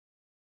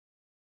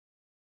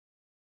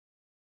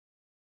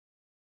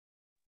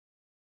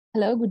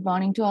Hello, good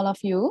morning to all of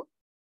you.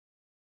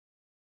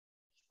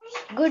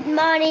 Good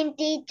morning,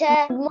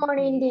 teacher. Good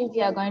morning, We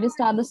teacher. are going to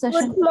start the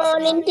session. Good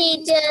morning,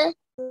 teacher.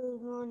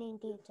 Good morning,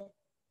 teacher.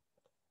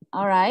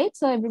 All right,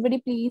 so everybody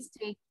please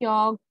take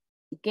your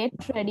get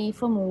ready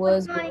for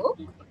movers book.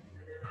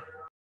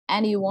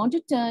 And you want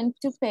to turn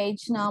to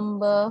page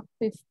number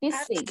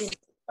 56.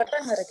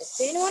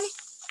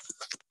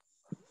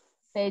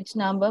 Page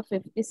number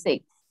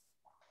 56.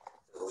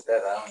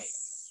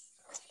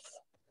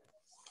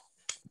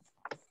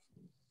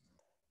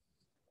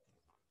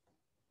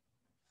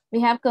 We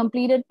have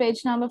completed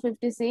page number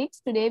 56.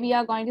 Today we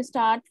are going to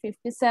start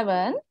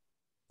 57.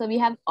 So we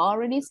have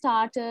already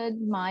started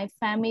my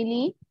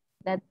family.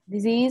 That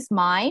this is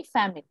my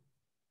family.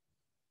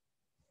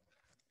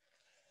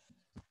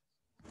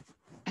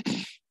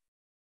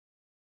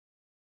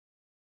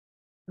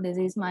 This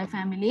is my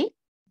family.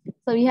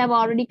 So we have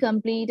already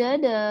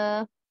completed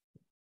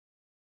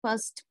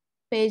first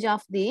page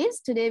of this.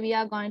 Today we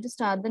are going to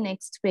start the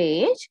next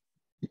page.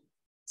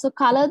 So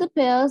color the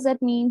pairs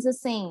that means the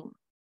same.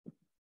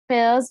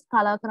 Pairs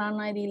color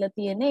කරන්නයි දීලා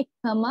තියෙන්නේ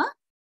එකම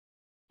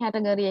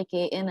category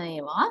එකේ එන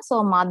ඒවා.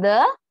 So mother,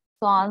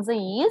 so answer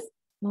is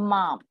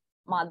mom.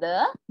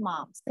 Mother,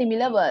 mom.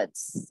 Similar words.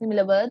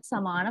 Similar words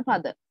සමාන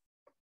පද.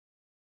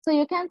 So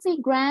you can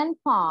see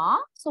grandpa.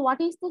 So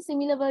what is the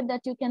similar word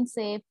that you can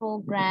say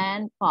for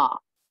grandpa?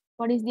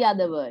 What is the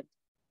other word?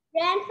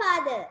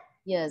 Grandfather.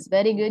 Yes,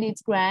 very good.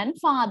 It's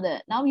grandfather.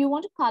 Now you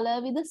want to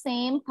color with the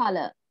same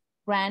color.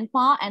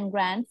 Grandpa and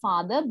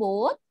grandfather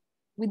both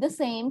with the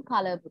same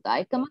color.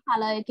 එකම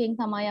color එකකින්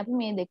තමයි අපි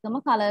මේ දෙකම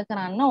color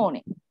කරන්න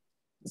ඕනේ.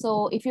 So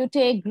if you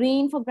take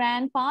green for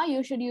grandpa,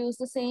 you should use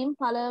the same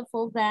color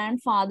for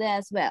grandfather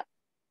as well.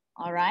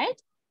 All right?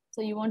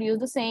 So you want to use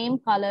the same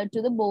color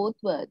to the both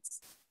words.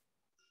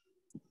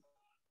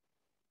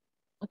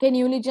 Okay,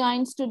 newly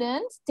joined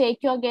students,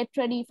 take your get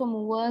ready for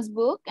movers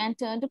book and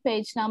turn to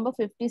page number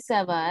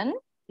 57.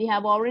 We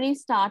have already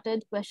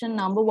started question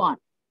number 1.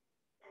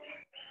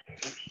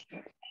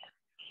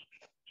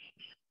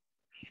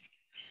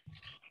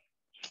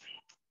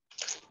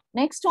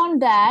 Next on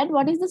dad,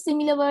 what is the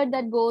similar word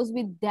that goes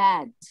with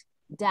dad?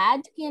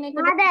 Dad කියන එකට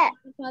Father.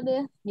 father.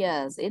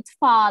 Yes, it's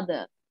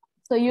father.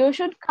 So you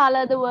should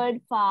color the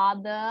word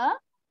father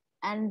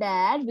and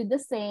dad with the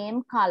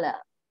same color.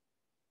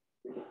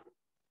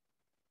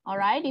 All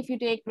right, if you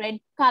take red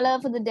color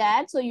for the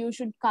dad, so you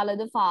should color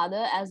the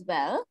father as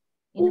well.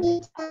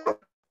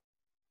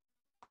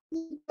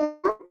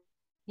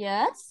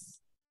 Yes.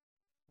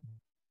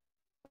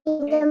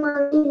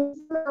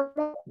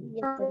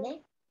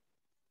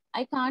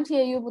 I can't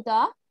hear you, Buddha.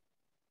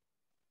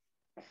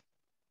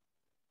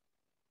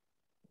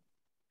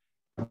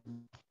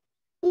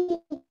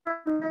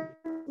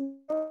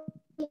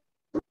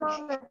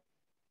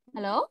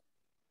 Hello?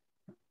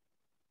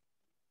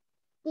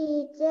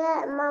 Teacher,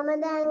 Mama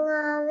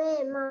Dangawe,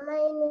 Mama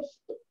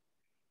Inushi.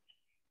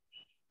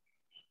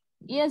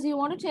 Yes, you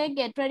want to take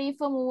get ready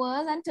for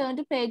movers and turn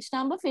to page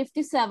number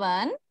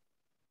 57.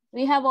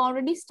 We have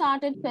already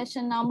started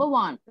question number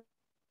 1.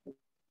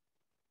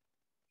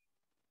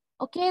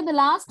 Okay, the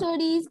last word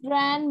is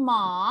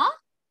grandma.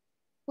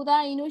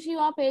 Puda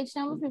Inushiwa page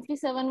number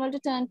 57 will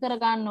turn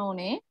කරගන්න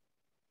ඕනේ.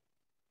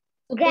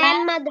 So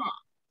Grandmother.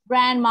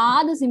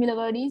 grandma, the similar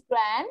word is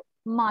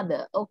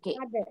grandmother. Okay.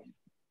 Mother.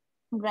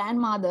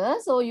 Grandmother.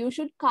 So you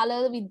should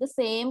color with the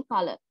same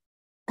color.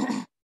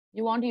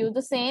 You want to use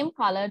the same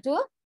color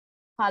to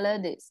color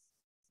this.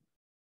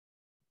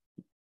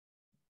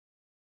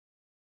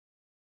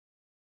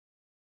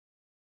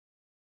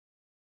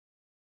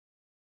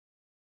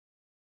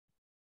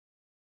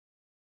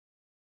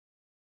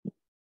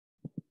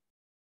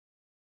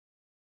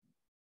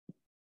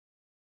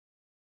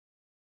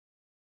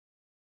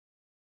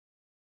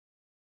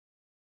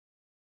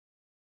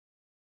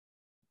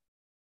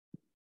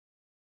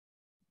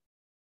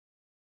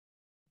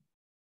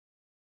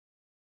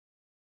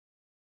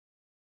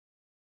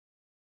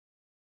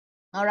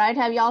 All right,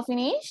 have y'all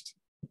finished?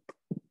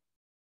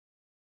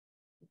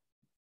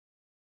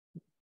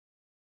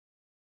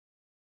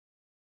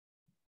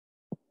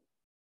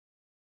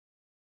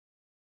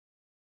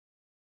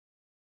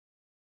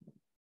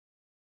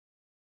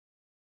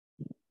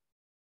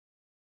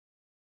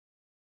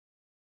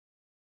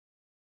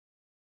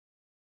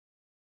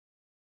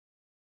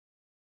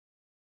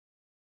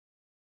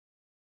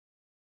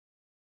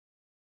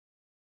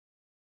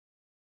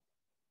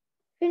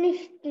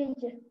 Finish,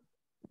 teacher.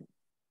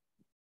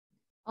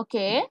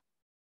 Okay.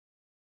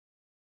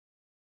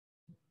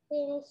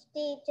 Finish,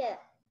 teacher.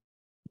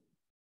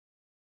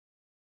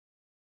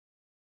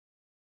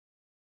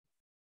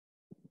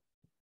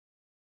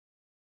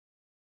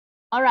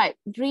 All right,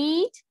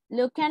 read,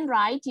 look and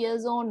write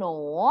yes or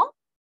no.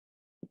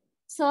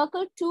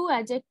 Circle 2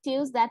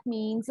 adjectives that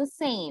means the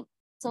same.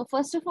 So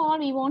first of all,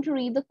 we want to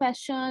read the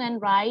question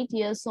and write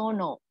yes or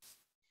no.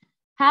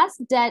 Has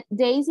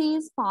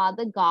Daisy's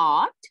father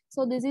got?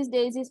 So this is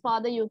Daisy's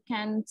father. You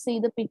can see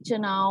the picture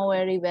now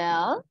very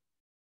well.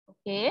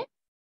 Okay.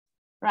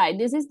 Right,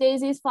 this is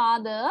Daisy's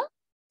father.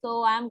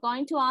 So I'm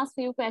going to ask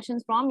few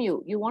questions from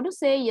you. You want to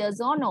say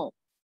yes or no?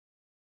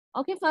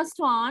 Okay, first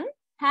one.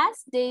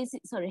 Has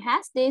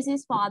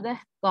Daisy's father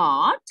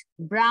got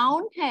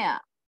brown hair?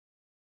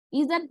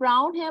 Is that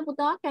brown hair,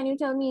 Puta? Can you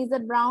tell me, is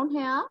that brown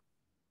hair?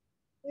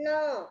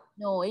 No.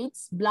 No,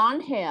 it's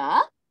blonde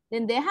hair.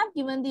 Then they have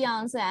given the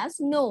answer as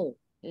no.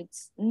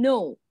 It's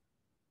no.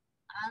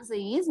 Answer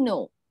is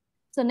no.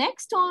 So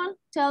next one,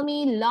 tell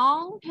me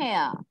long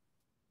hair.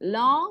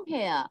 Long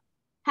hair.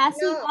 Has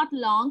he No. got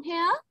long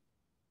hair?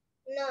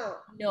 No.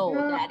 No,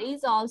 No. that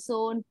is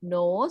also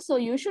no. So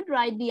you should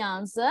write the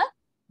answer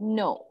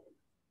no.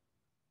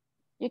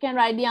 You can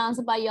write the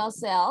answer by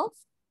yourself.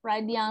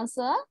 Write the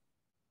answer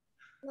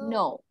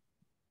no.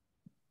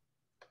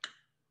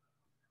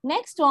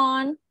 Next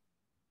one.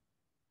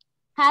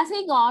 Has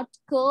he got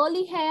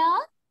curly hair?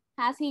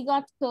 Has he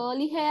got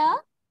curly hair?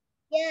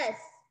 Yes.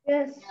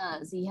 Yes.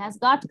 Yes, he has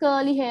got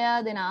curly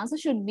hair. Then answer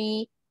should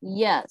be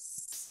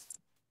yes.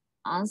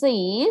 Answer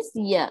is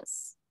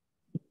yes.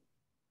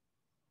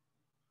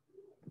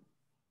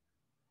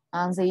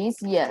 Answer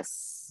is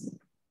yes.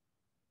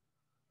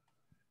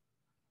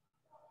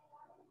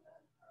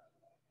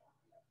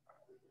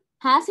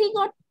 Has he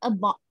got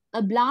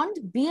a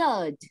blonde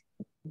beard?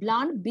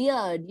 Blonde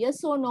beard,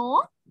 yes or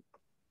no?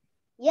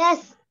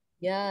 Yes.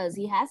 Yes,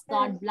 he has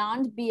got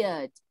blonde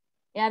beard.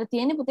 Beard.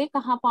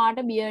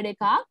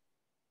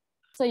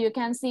 So you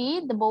can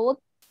see the both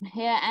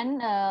hair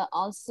and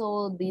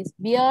also this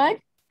beard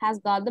has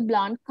got the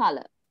blonde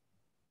color.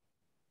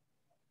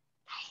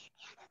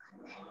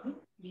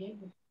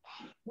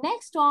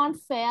 Next one,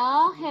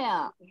 fair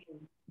hair.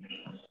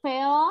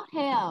 Fair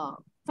hair.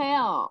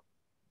 Fair.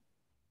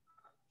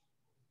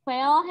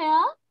 Fair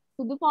hair.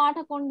 Sudu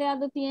paata konde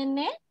ada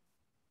tiyenne?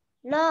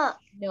 No.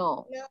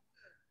 No. No.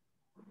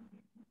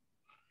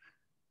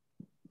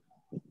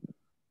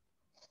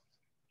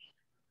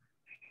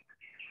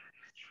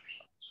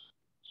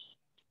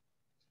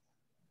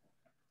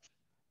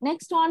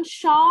 Next one,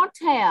 short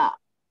hair.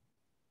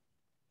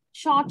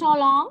 Short or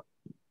long?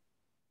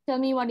 Tell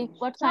me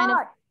what kind of.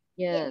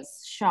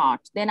 Yes,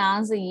 short. Then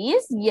answer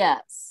is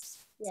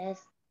yes.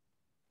 Yes.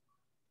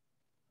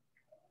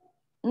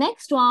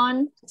 Next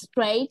one,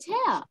 straight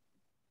hair.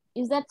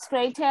 Is that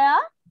straight hair?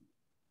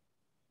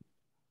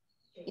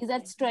 Is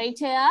that straight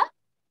hair?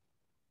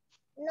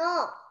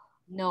 No.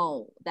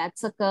 No,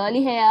 that's a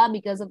curly hair.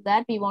 Because of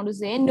that, we want to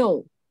say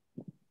no.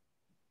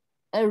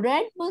 A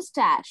red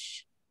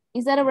mustache.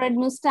 Is that a red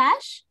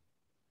mustache?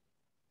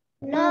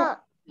 No.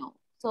 No.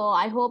 So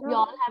I hope you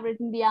all have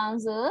written the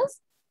answers.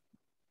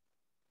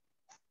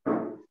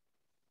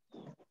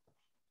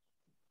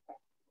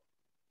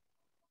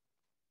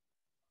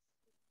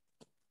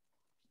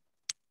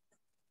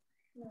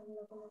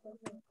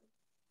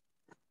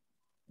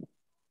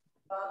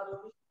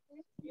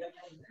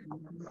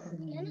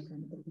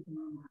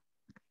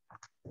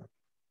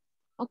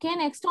 Okay,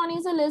 next one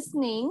is a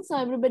listening. So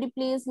everybody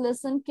please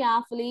listen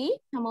carefully.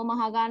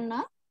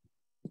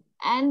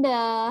 And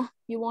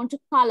you want to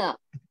color.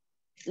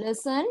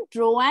 Listen,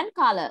 draw and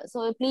color.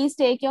 So please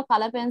take your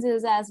color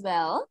pencils as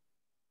well.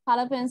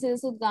 Color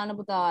pencils with Gana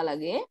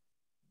Putawalage.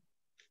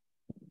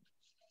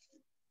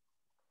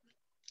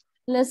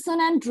 Listen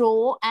and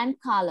draw and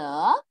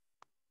color.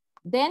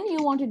 Then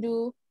you want to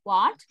do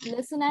what?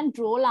 Listen and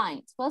draw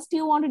lines. First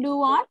you want to do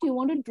what? You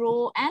want to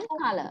draw and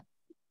color.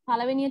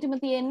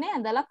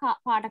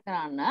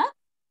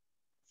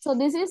 So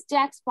this is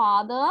Jack's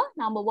father,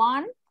 number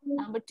 1.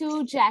 Number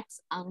 2, Jack's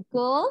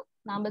uncle.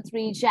 Number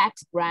 3,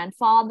 Jack's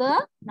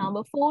grandfather.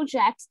 Number 4,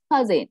 Jack's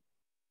cousin.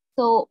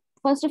 So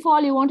first of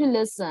all, you want to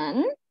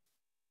listen.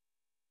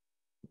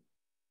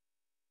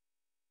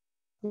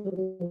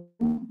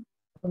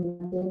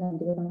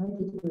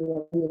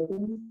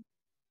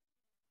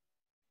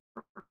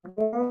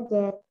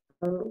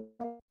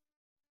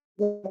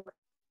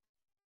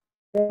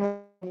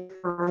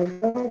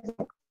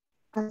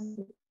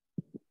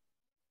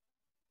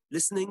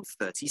 Listening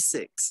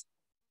 36.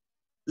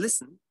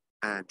 Listen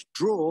and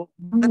draw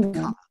and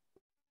color.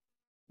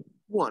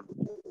 1.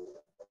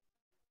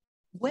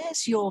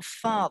 Where's your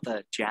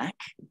father, Jack?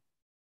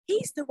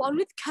 He's the one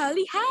with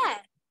curly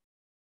hair.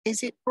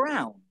 Is it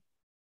brown?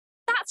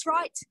 That's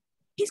right.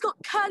 He's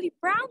got curly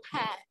brown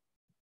hair.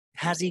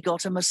 Has he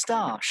got a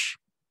moustache?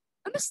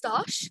 A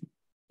moustache?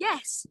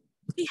 Yes,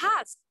 he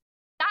has.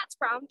 That's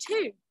brown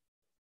too.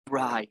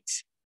 Right.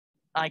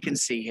 I can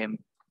see him.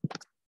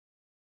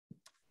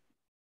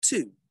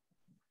 2.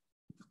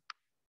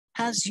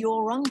 Has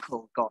your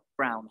uncle got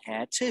brown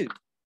hair too?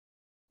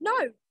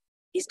 No,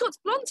 he's got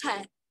blonde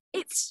hair.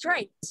 It's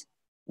straight.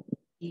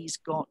 He's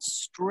got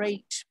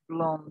straight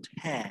blonde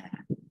hair.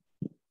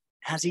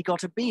 Has he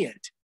got a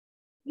beard?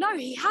 No,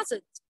 he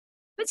hasn't.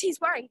 But he's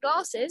wearing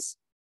glasses.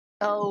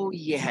 Oh,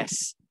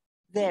 yes.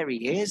 There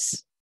he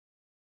is.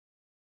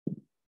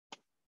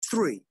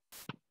 3.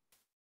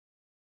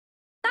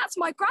 That's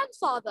my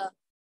grandfather.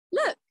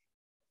 Look.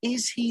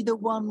 Is he the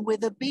one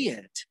with a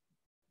beard?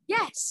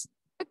 Yes,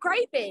 a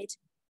grey beard.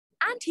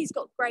 And he's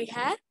got grey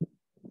hair.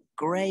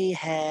 Grey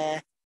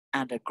hair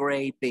and a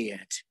grey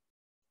beard.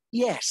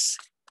 Yes,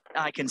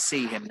 I can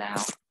see him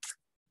now.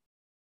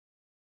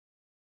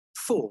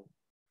 4,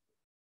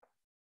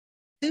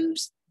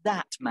 Who's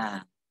that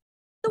man?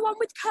 The one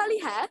with curly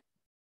hair?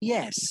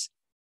 Yes,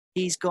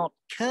 he's got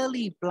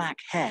curly black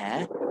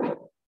hair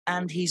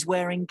and he's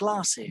wearing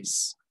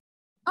glasses.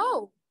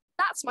 Oh,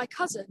 that's my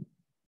cousin.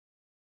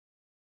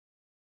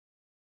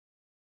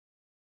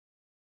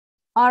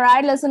 All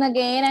right, listen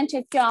again and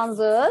check your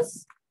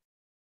answers.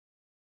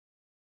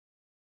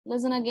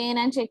 Listen again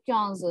and check your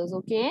answers,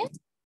 okay?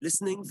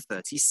 listening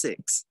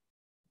 36.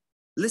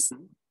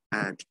 Listen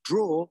and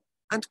draw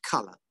and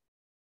colour.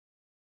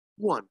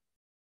 1,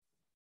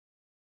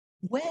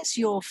 Where's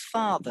your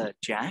father,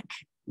 Jack?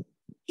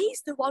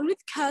 He's the one with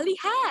curly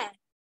hair.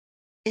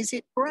 Is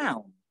it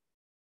brown?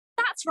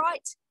 That's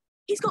right.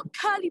 He's got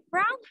curly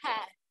brown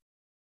hair.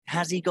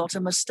 Has he got a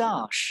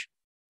moustache?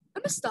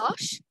 A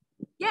moustache?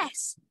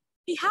 Yes,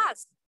 he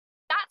has.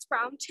 That's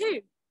brown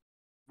too.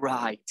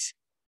 Right.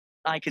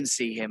 I can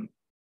see him.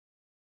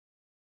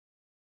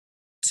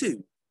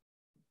 2,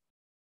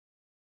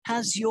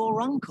 Has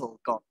your uncle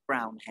got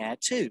brown hair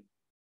too?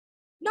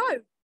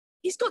 No,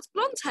 he's got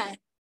blonde hair.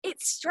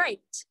 It's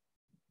straight.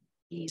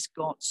 He's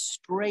got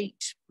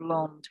straight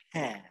blonde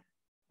hair.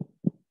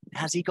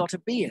 Has he got a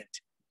beard?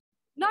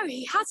 No,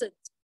 he hasn't.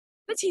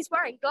 But he's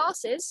wearing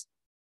glasses.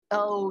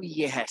 Oh,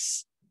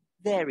 yes.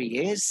 There he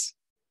is.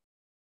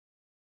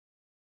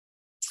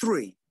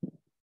 3,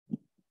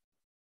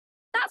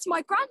 That's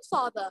my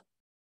grandfather.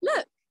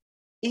 Look,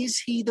 Is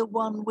he the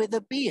one with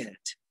a beard?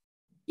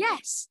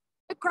 yes,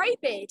 a grey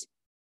beard.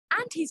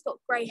 And he's got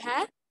grey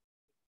hair.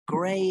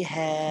 Grey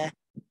hair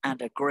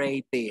and a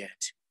grey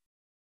beard.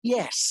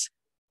 Yes,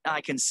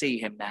 I can see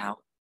him now.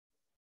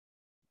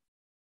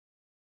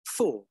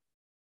 4,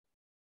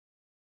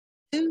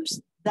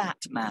 Who's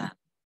that man?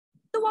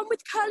 The one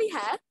with curly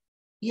hair?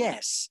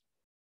 Yes,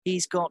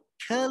 he's got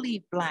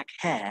curly black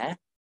hair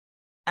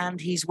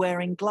and he's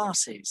wearing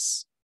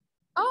glasses.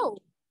 Oh,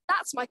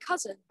 that's my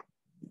cousin.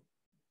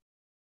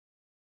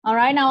 All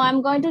right, now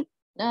I'm going to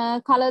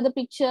color the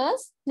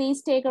pictures.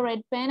 Please take a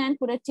red pen and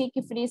put a tick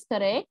if it is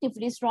correct. If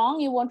it is wrong,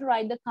 you want to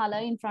write the color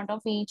in front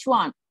of each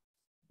one.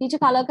 Teacher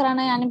color කරන්න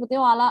යන්නේ පුතේ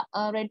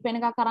ඔයාලා red pen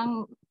එකක් අරන්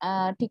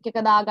tick එක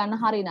දාගන්න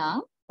හරි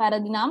නම්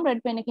වැරදි නම් red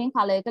pen එකෙන්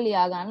color එක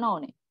ලියා ගන්න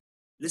ඕනේ.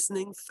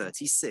 listening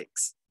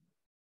 36.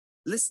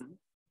 Listen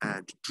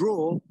and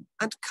draw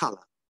and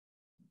colour.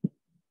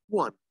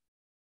 1,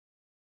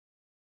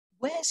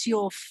 Where's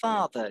your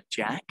father,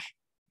 Jack?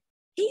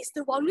 He's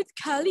the one with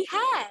curly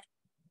hair.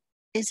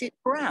 Is it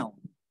brown?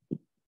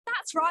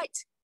 That's right.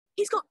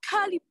 He's got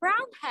curly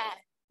brown hair.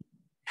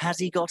 Has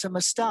he got a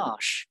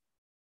moustache?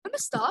 A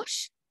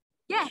moustache?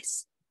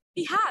 Yes,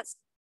 he has.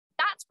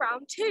 That's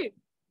brown too.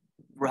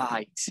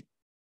 Right.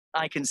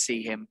 I can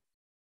see him.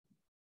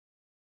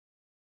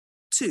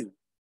 2,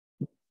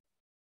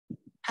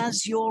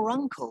 Has your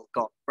uncle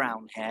got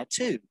brown hair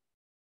too?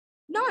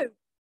 No,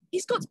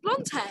 he's got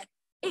blonde hair.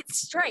 It's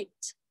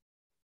straight.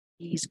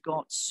 He's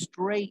got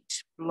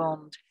straight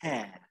blonde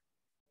hair.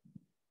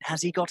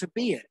 Has he got a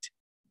beard?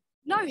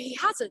 No, he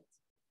hasn't.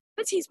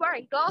 But he's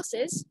wearing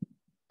glasses.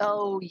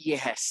 Oh,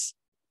 yes.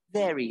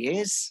 There he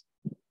is.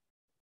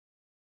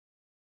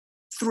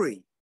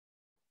 3,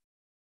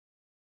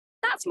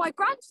 That's my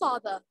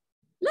grandfather.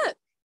 Look,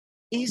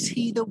 Is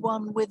he the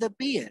one with a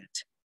beard?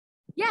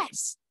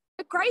 yes,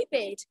 a grey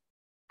beard.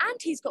 And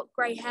he's got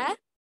grey hair.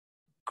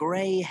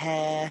 Grey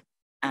hair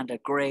and a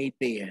grey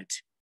beard.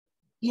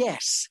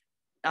 Yes,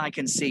 I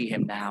can see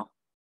him now.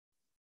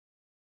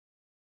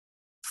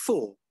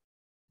 4,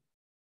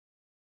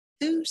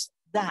 Who's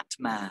that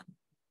man?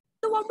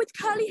 The one with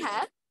curly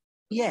hair?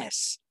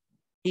 Yes,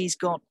 he's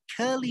got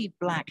curly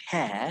black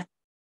hair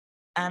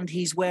and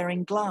he's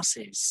wearing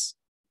glasses.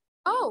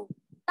 Oh,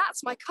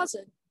 that's my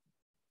cousin.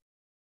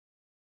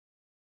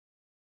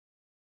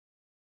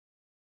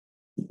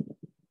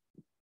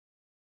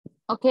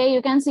 Okay,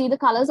 you can see the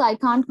colors. I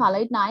can't color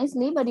it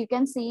nicely, but you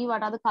can see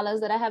what are the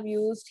colors that I have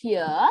used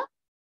here.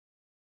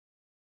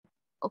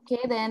 Okay,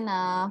 then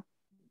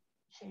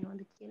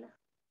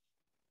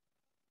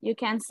you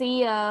can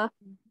see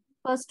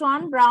first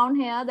one, brown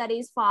hair, that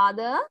is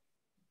father.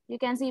 You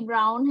can see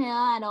brown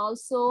hair and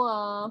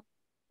also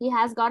he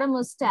has got a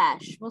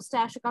mustache.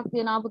 Mustache එකක්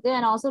තියෙනවා පුතේ,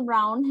 and also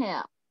brown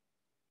hair.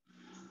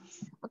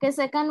 Okay,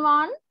 second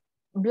one,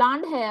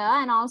 blonde hair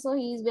and also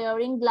he's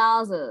wearing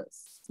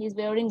glasses. He's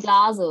wearing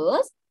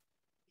glasses.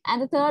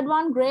 And the third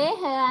one, gray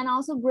hair and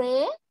also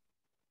gray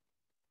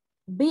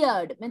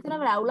beard. මෙතන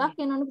රැවුලක්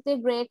එනවනේ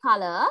පුතේ, gray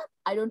color.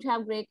 I don't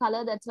have gray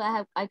color, that's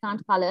why I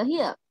can't color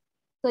here.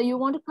 So you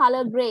want to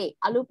color gray.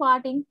 අලු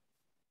පාටින්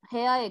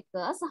hair එක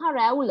සහ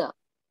රැවුල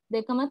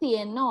දෙකම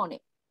තියෙන්න ඕනේ.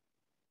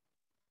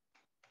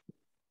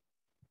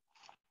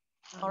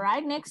 All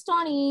right, next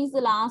one is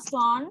the last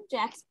one,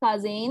 Jack's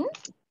cousin.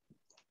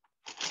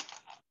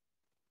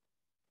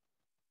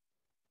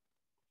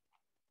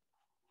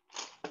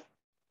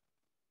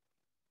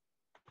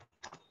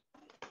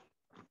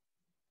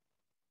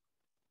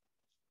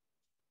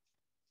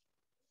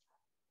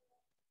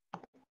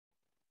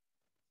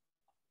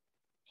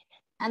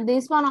 And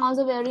this one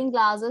also wearing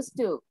glasses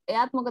too.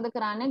 එයාත් මොකද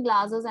කරන්නේ?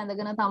 Glasses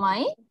ඇඳගෙන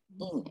තමයි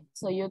ඉන්නේ.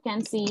 So you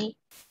can see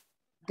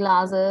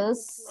glasses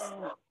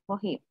for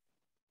him.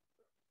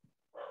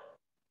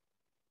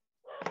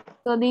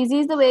 So this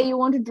is the way you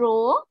want to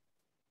draw.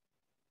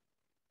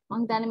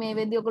 මම හිතන්නේ මේ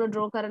වෙද්දී ඔයගොල්ලෝ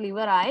draw කරලා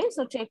ඉවරයි.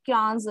 So check your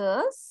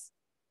answers.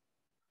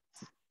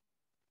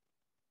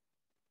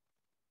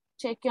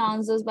 Check your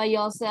answers by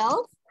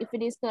yourself. If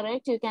it is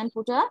correct, you can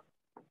put a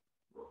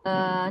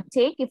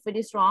tick. If it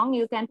is wrong,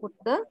 you can put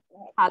the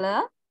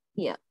color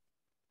here.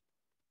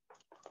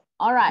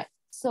 All right.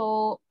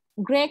 So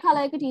gray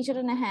color එක t-shirt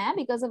නැහැ.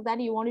 Because of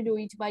that, you want to do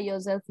it by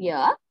yourself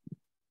here.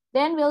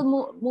 Then we'll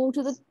move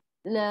to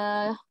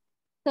the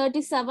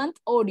 37th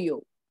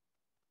audio.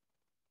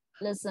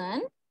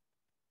 Listen.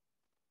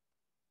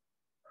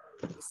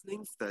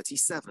 Listening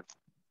 37.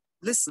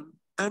 Listen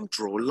and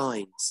draw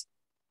lines.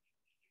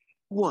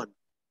 1,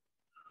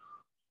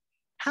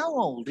 How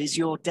old is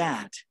your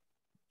dad?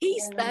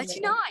 He's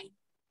 39.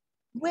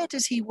 Where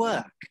does he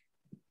work?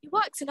 He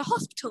works in a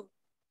hospital.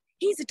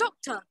 He's a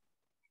doctor.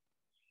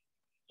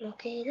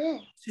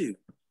 Located. 2,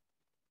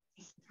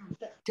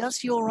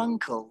 Does your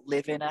uncle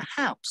live in a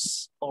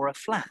house or a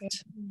flat?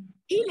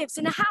 He lives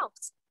in a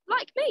house,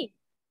 like me.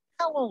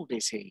 How old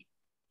is he?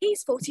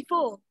 He's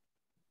 44.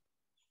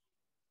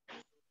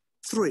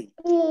 3,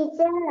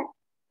 Teacher.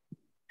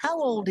 How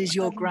old is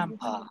your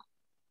grandpa?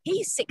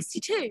 He's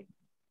 62.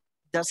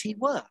 Does he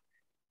work?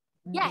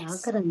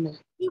 Yes.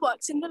 He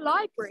works in the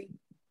library.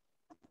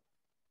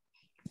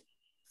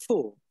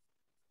 4,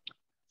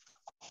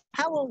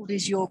 How old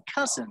is your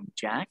cousin,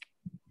 Jack?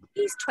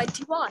 He's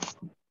 21.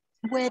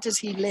 Where does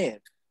he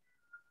live?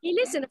 He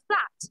lives in a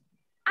flat.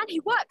 And he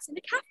works in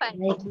a cafe.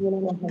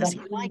 Does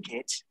he like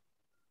it?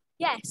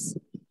 Yes,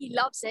 he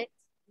loves it.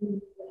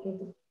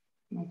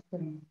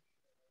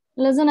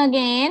 Listen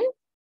again.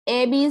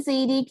 A, B,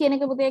 C, D කියන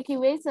එක පුතේ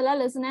කිව්වේ ඉතලා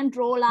listen and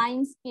draw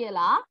lines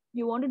කියලා.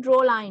 You want to draw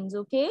lines,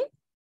 okay?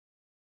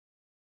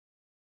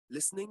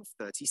 Listening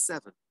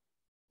 37.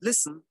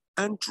 Listen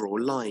and draw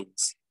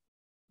lines.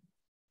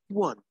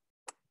 1,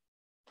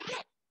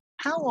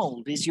 How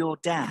old is your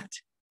dad?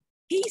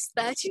 He's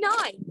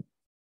 39.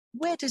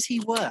 Where does he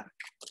work?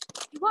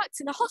 He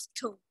works in a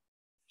hospital.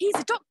 He's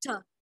a doctor.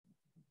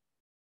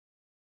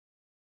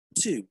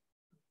 2,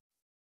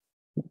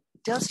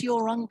 Does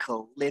your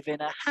uncle live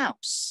in a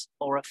house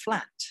or a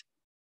flat?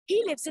 He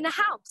lives in a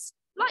house,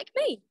 like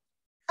me.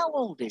 How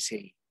old is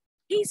he?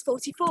 He's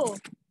 44.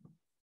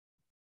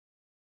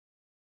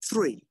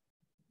 3,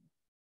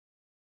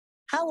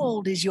 How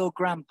old is your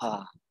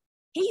grandpa?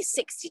 He's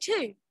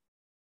 62.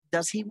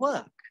 Does he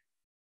work?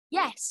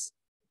 Yes,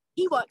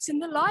 he works in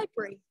the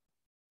library.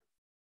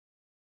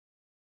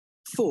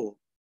 4,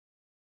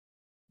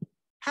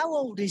 How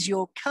old is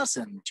your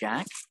cousin,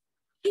 Jack?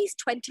 He's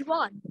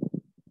 21.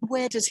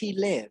 Where does he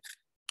live?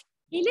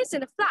 He lives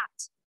in a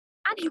flat.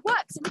 And he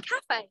works in a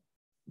cafe.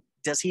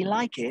 Does he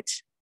like it?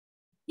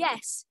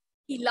 Yes,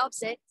 he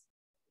loves it.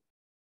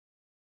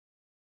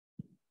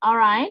 All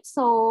right.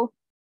 So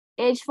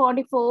age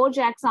 44,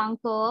 Jack's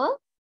uncle.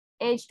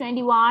 Age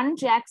 21,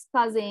 Jack's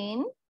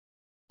cousin.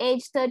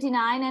 Age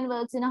 39 and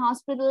works in a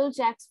hospital,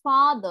 Jack's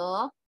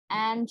father.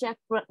 And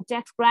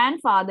Jack's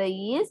grandfather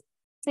is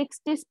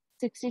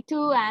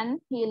 62 and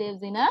he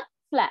lives in a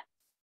flat.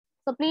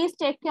 So please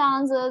check your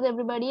answers,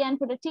 everybody, and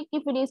put a tick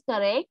if it is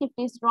correct. If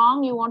it is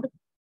wrong, you want to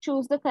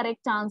choose the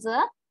correct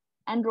answer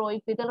and draw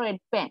it with a red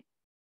pen.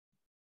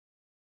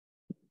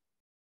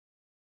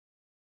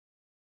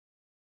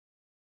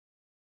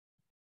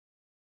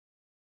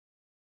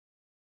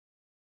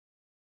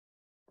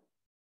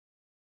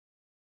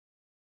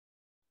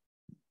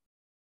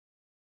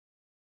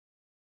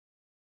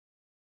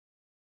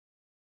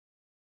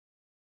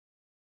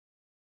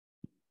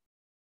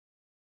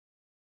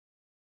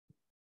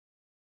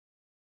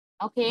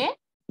 Okay.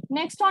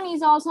 Next one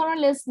is also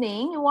on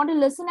listening. You want to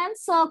listen and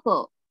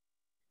circle.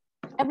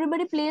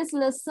 Everybody please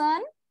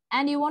listen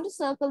and you want to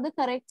circle the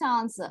correct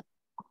answer.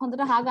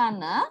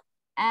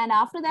 And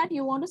after that,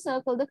 you want to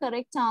circle the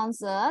correct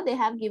answer. They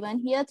have given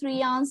here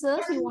 3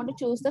 answers. You want to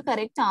choose the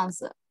correct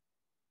answer.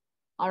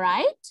 All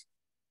right.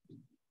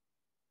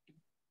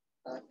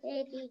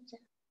 Okay,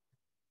 teacher.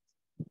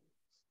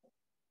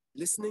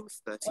 listening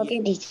 38. Okay,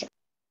 teacher.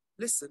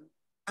 Listen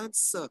and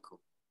circle.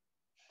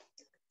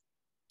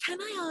 Can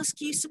I ask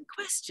you some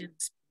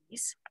questions,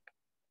 please?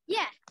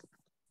 Yeah.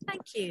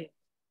 Thank you.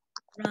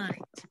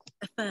 Right,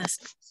 the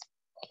first.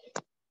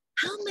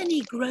 How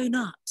many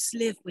grown-ups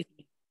live with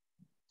you?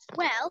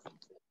 Well,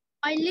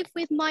 I live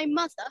with my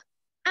mother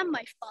and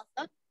my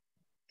father,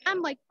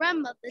 and my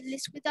grandmother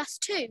lives with us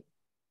too.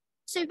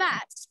 So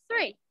that's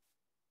 3.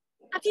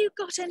 Have you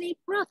got any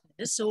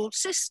brothers or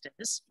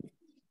sisters?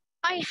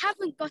 I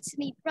haven't got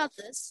any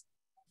brothers,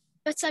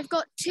 but I've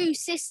got 2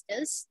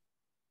 sisters.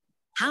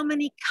 How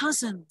many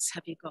cousins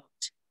have you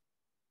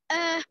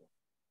got?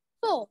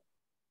 4.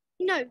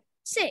 No,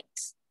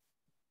 6.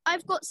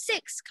 I've got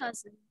 6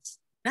 cousins.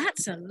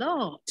 That's a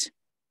lot.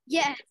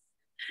 Yeah.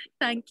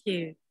 Thank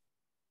you.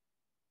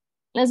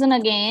 Listen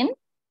again.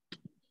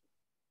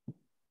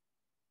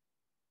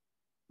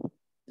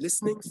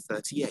 Listening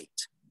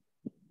 38.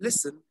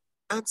 Listen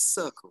and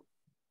circle.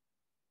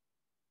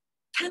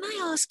 Can I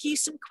ask you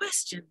some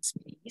questions,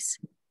 please?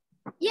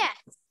 Yes.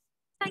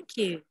 Thank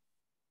you.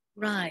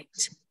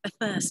 Right, the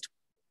first one.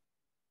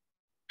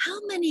 How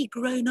many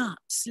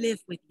grown-ups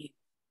live with you?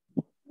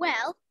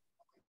 Well,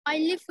 I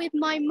live with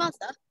my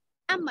mother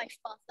and my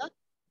father,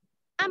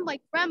 and my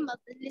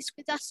grandmother lives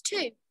with us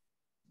too.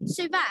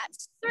 So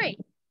that's 3.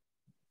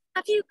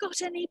 Have you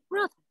got any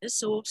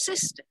brothers or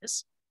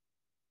sisters?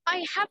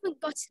 I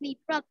haven't got any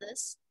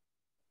brothers,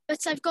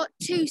 but I've got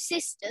 2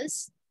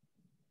 sisters.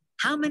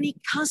 How many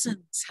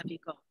cousins have you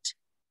got?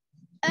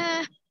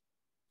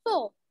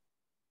 4.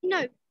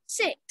 No,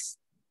 6.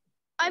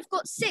 I've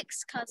got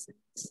 6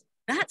 cousins.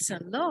 That's a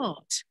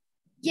lot.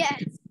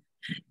 Yes.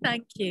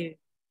 Thank you.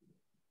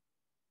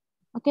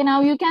 Okay,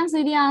 now you can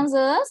see the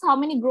answers. How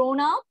many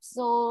grown-ups?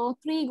 So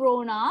 3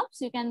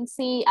 grown-ups. You can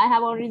see I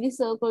have already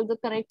circled the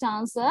correct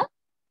answer.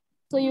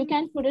 So you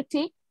can put a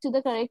tick to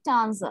the correct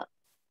answer.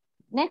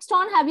 Next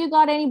one, have you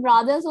got any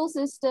brothers or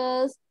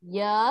sisters?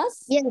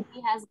 Yes, Yes.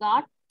 he has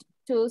got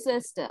 2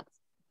 sisters.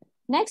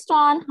 Next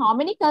one, how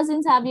many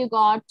cousins have you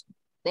got?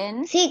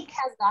 Then 6. he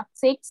has got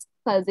 6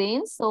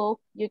 cousins.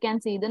 So you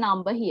can see the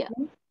number here.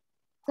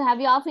 So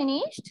have you all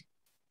finished?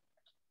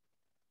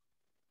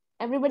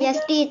 Everybody Yes,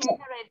 just teacher. take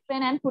a red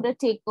pen and put a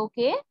tick,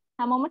 okay?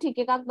 හැමෝම tick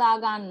එකක්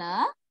දාගන්න.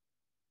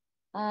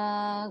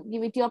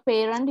 Give it to your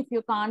parent if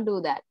you can't do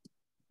that.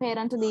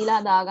 Parent දීලා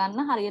දාගන්න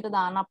හරියට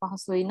දාන්න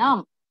අපහසුයි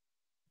නම්.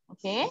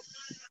 Okay?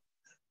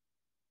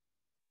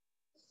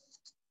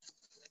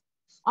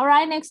 All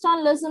right, next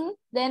one, listen,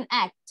 then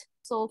act.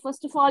 So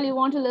first of all, you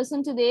want to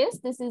listen to this.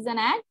 This is an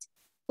act.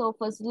 So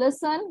first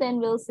listen,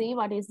 then we'll see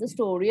what is the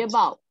story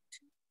about.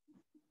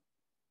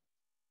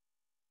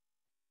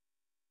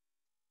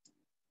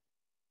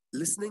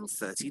 Listening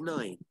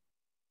 39.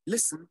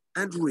 Listen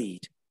and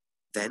read.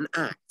 Then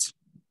act.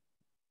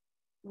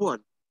 1,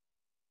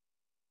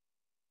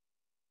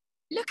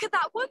 Look at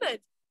that woman.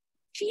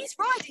 She's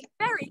riding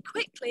very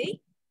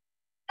quickly.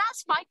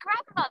 That's my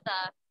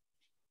grandmother.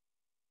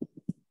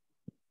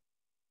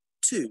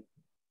 2,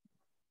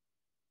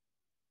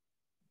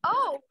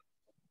 Oh,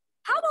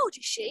 how old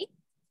is she?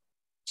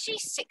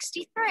 She's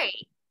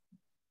 63.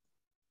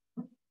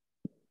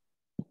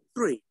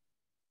 3,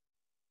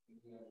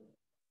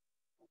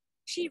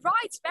 She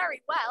rides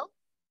very well.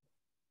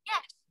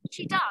 Yes,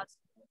 she does.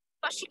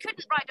 But she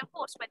couldn't ride a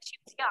horse when she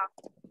was young.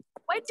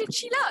 When did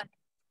she learn?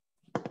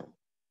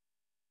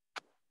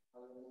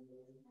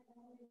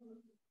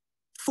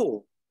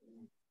 4,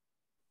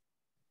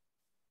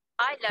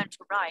 I learned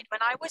to ride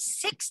when I was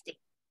 60.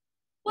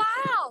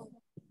 Wow!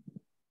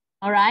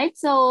 All right,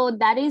 so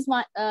that is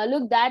my,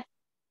 look, that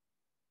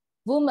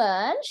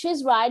woman,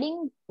 she's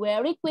riding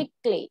very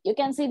quickly. You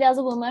can see there's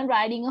a woman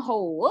riding a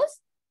horse.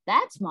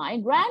 That's my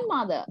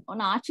grandmother. On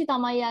Archie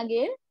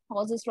Tamayage,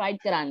 horses ride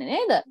කරන්නේ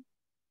නේද?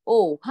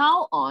 Oh,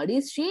 how old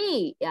is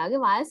she? එයාගේ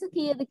වයස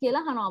කීයද කියලා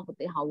අහනවා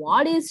පුතේ. How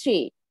old is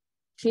she?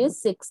 She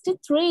is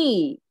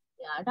 63.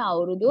 එයාට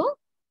අවුරුදු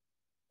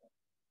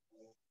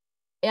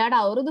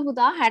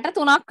පුතා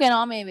 63ක්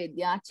වෙනවා මේ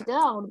වෙද්දී. ආච්චිට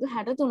අවුරුදු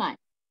 63යි.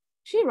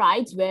 She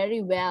rides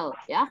very well.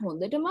 එයා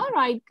හොඳටම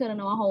ride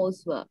කරනවා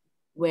horse.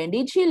 When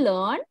did she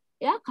learn?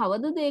 එයා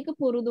කවදද ඒක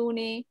පුරුදු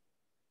වුණේ?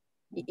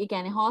 ඒ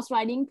කියන්නේ horse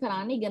riding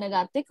කරන්න ඉගෙන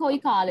ගත්තේ කොයි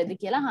කාලෙද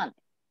කියලා අහන්නේ.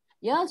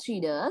 Yes, she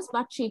does,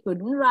 but she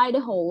couldn't ride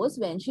a horse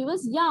when she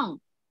was young.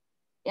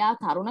 එයා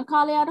තරුණ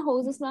කාලේ යාට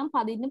horses නම්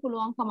පදින්න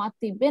පුළුවන් කමක්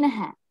තිබ්බේ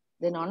නැහැ.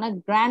 Then on a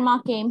grandma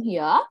came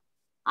here.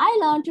 I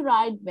learned to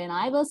ride when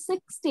I was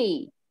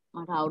 60.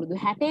 මට අවුරුදු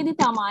 60 දී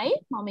තමයි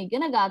මම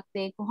ඉගෙන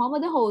ගත්තේ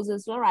කොහොමද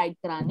horses වල ride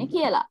කරන්නේ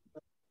කියලා.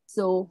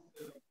 So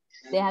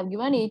they have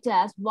given it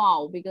as wow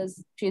because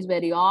she's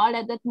very old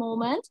at that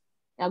moment.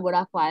 එයා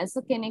ගොඩක් වයස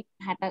කෙනෙක්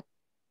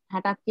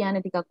 60ක් කියන්නේ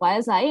ටිකක්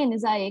වයසයි. ඒ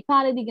නිසා ඒ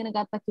කාලේදී ඉගෙන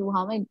ගත්තා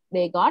කිව්වහම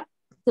they got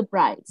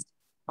surprised.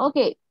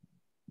 Okay.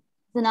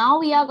 So now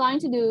we are going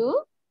to do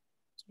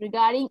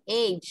regarding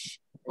age.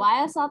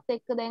 වයසත්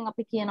එක්ක දැන්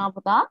අපි කියනවා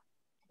පුතා.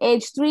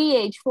 Age 3,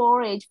 age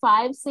 4, age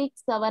 5,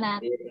 6, 7,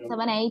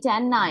 8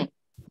 and 9.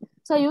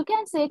 So you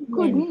can say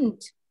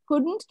couldn't.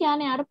 Couldn't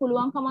කියන්නේ යාට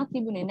පුළුවන්කමක්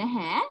තිබුණේ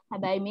නැහැ.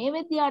 හැබැයි මේ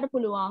වෙද්දී යාට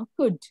පුළුවන්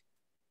could.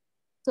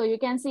 So you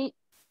can see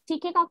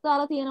tick එකක්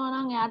දාලා තියෙනවා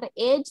නම් යාට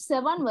age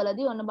 7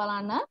 වලදී ඔන්න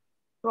බලන්න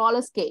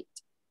roller skate.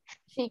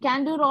 She can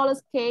do roller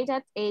skate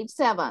at age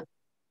 7,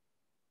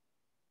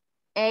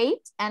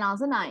 8 and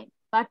also 9.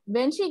 But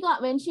when she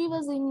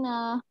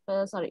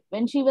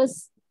was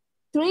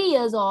 3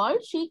 years old,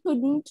 she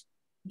couldn't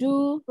do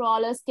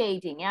roller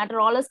skating. යාට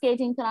roller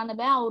skating කරන්න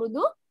බෑ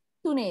අවුරුදු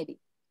 3ේදී.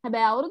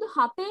 හැබැයි අවුරුදු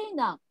 7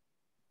 ඉඳන්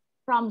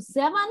from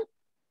 7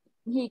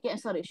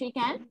 she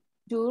can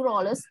do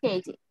roller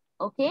skating.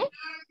 Okay?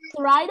 To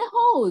ride a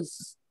horse.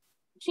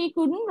 She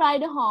couldn't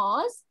ride a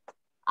horse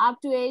up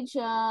to age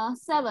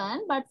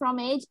 7, but from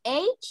age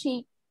 8 she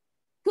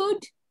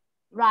could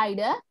ride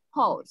a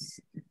horse.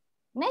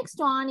 Next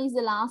one is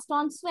the last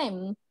one, swim.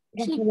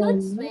 She could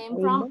swim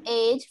from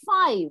age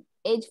 5.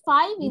 Age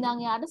 5 ඉඳන්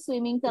යාට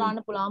swimming කරන්න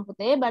පුළුවන්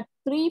පුතේ, but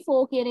 3,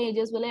 4 කියන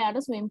ages වල යාට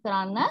swim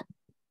කරන්න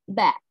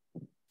බෑ.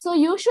 So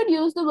you should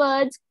use the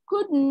words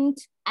couldn't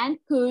and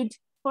could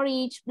for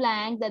each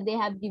blank that they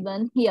have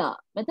given here.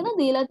 මෙතන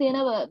දීලා තියෙන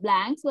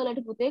blanks වලට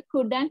පුතේ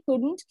could and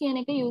couldn't කියන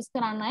එක use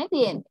කරන්නයි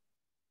තියෙන්නේ.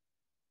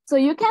 So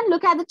you can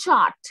look at the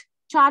chart.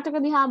 Chart එක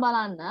දිහා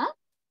බලන්න.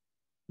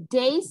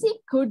 Daisy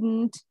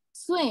couldn't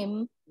swim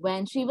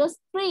when she was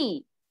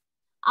 3.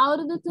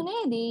 අවුරුදු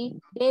 3ේදී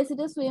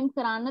Daisyට swim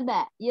කරන්න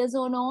බෑ. Yes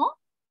or no?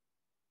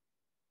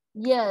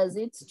 Yes,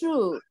 it's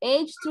true.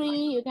 Age 3,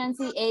 you can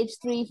see age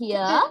 3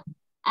 here.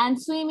 And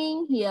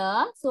swimming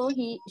here, so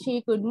she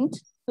couldn't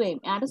swim.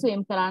 Had to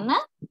swim karanna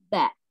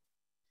that.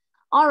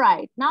 All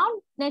right, now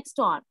next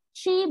one.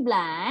 She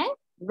blank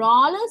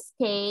roller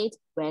skate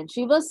when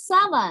she was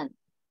 7.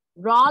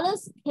 Roller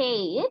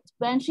skate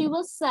when she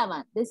was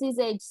 7. This is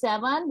age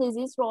 7. This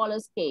is roller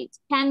skate.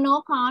 Can,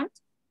 no, can't.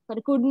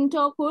 But couldn't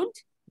or could.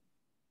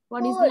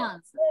 What is the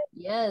answer?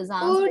 Yes,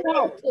 answer is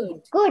could.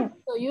 Good.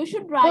 So you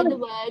should write the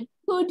word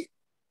could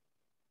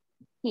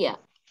here.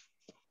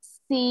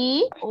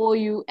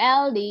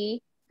 COULD,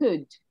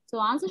 could. So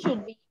answer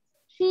should be,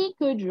 she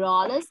could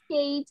roller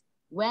skate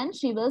when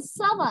she was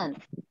 7.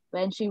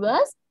 When she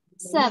was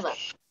 7.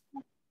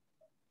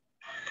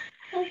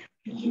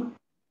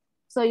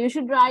 So you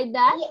should write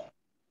that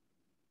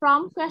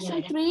from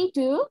question 3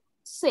 to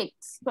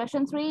 6.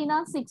 Question 3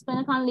 na 6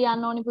 වෙනකන්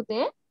ලියන්න ඕනි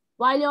පුතේ.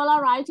 While you all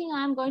are writing,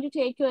 I am going to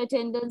take your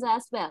attendance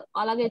as well.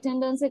 ඔයාලගේ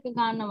attendance එක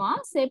ගන්නවා.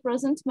 Say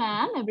present,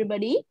 ma'am,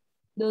 everybody,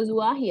 those who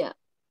are here.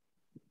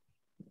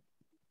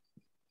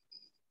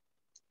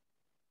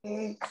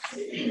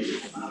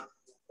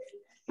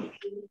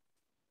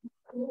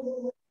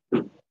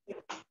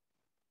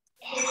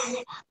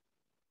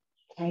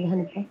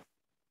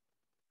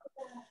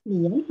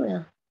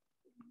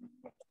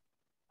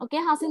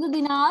 Okay, Hasindu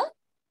Dinal.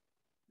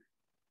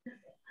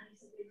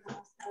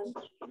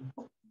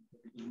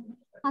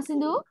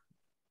 Hasindu.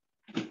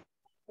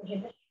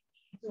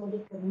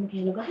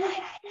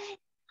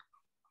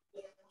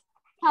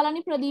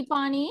 Halani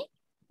Pradeepani.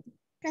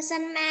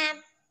 Present, ma'am.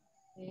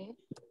 Okay.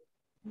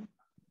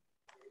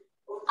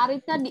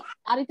 Arita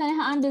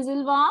Nehan De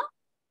Silva.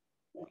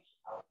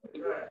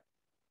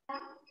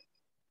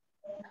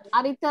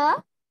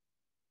 Arita.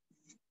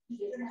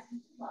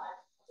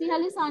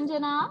 Sihali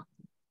Sanjana.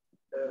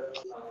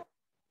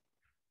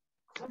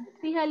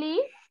 Sihali.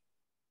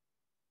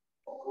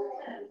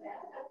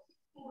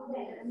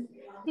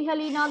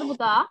 Sihali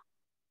Nadbuta.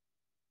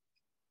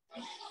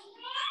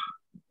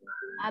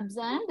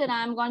 Absent. Then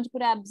I am going to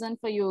put absent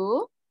for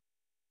you.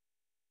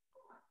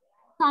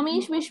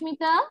 Kamish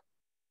Vishmita.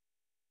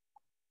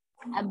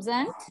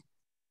 Absent.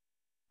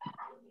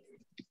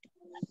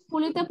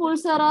 Pulita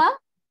Pulsara.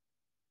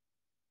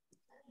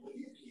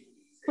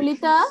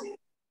 Pulita.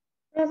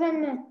 Present,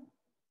 ma'am.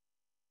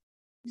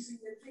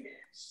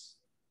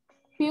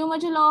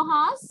 Pumaj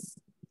Lohas.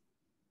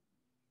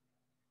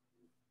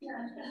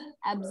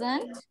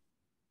 Absent.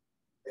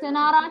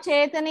 Senara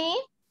Chetani.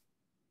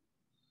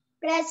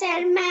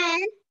 Present, ma'am.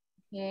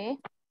 Okay.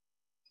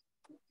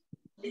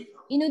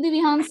 Inudi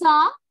Vihansa.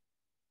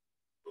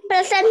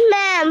 Present,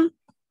 ma'am.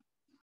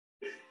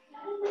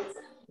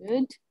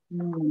 Good.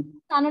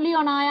 Tanuli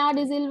Onaya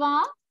De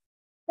Silva.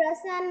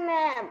 Present,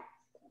 ma'am.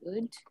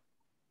 Good.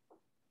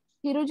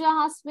 Hiruja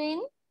Haswin.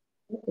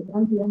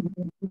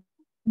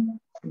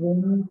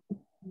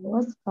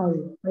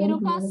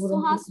 Hirukas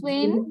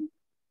Suhaswin.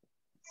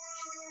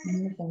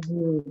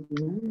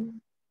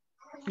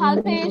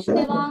 Kalpesh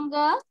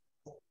Devanga.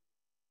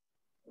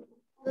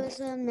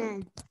 Present,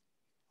 ma'am.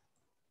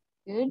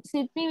 Good.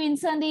 Sydney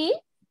Vincenti.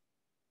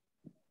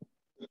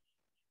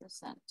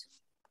 Present.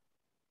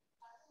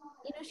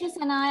 Inushi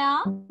Sanaya.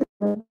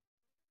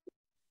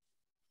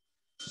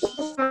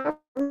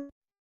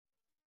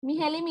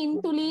 Miheli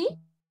Mintuli.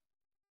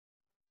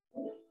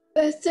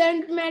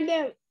 Present,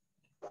 madam.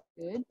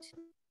 Good.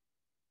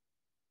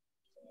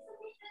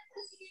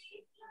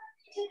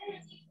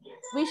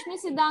 Vishmi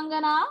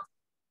Sidangana.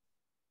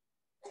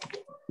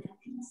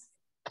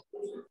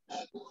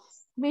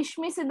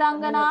 Vishmi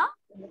Sidangana.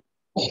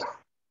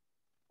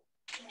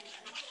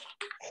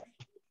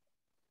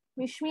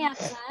 Vishmi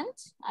absent.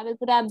 I will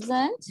put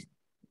absent.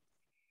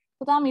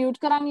 පුතා mute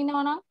කරන්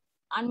ඉන්නවනම්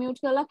unmute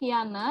කරලා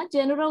කියන්න.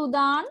 Jenura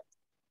Udan.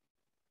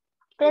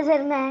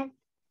 Present, ma'am.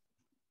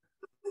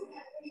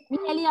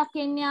 Miheli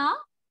Akenya.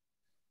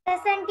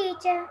 Present,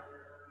 teacher.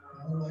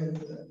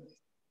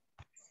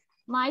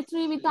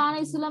 Maitri Vitana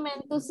Isula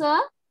Mentusa.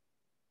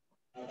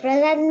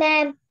 Present,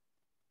 ma'am.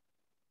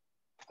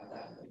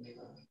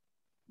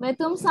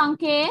 Metum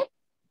Sanket.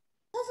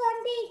 Present,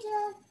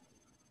 teacher.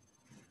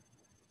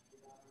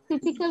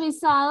 Titika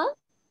Visal.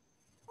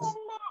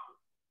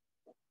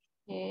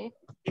 Okay.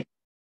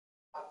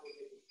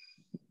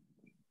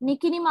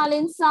 Nikini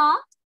Malinsa.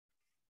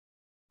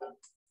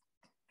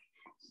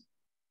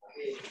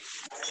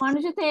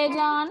 Manuja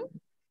Tejan.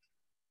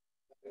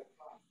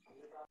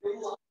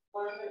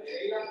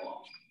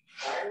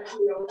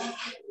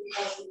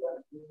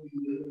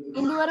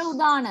 Induvara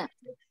Udana.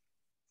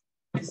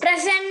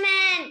 Present,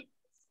 ma'am.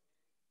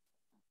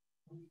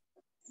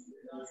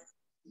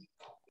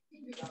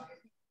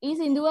 Is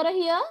Induvara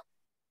here?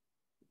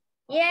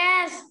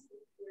 Yes.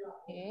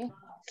 Okay.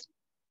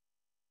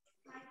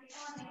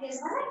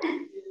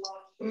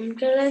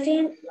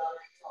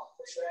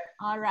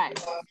 All right.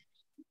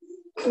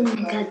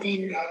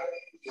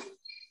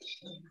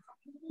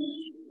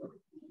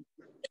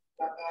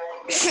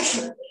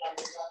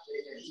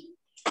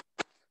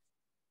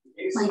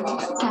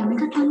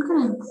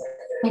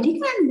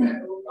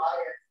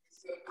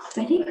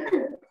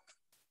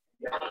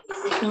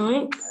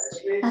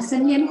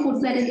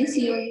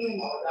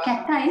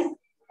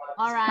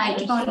 All right.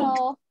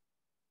 So,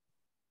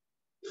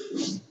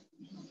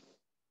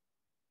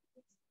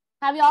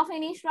 have you all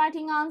finished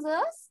writing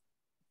answers?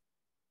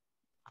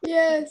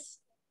 Yes.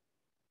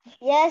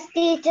 Yes,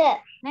 teacher.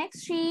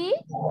 Next sheet.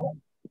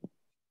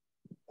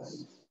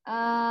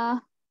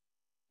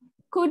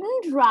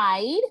 Couldn't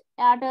ride.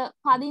 එයාට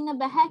පදින්න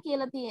බැහැ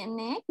කියලා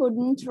තියෙන්නේ.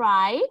 Couldn't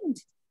ride.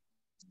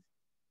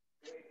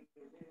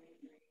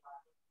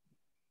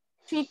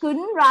 She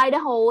couldn't ride a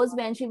horse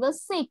when she was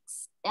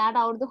 6. එයාට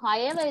අවුරුදු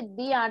 6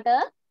 වෙද්දී යාට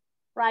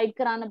ride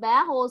කරන්න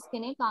බෑ horse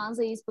කෙනෙක්.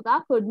 Answer is පුතා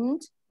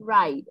couldn't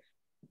ride.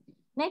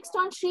 Next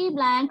one, she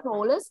blank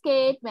roller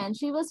skate when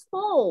she was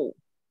 4.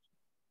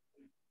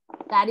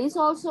 That is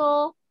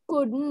also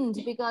couldn't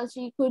because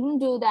she couldn't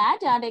do that.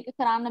 යාට ඒක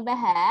කරන්න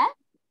බැහැ.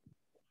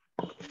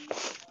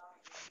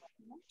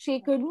 She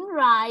couldn't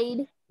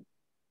ride.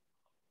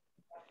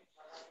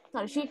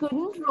 Sorry, she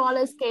couldn't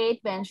roller skate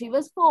when she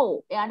was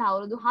 4. එයාට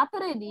අවුරුදු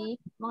 4දී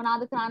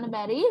මොනවාද කරන්න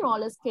බැරි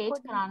roller skate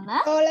කරන්න.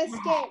 Roller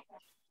skate.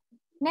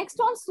 Next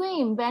one,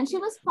 swim when she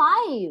was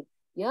 5.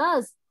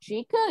 Yes,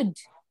 she could.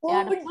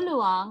 එයාට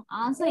පුළුවන්.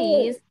 Answer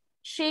is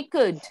she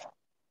could.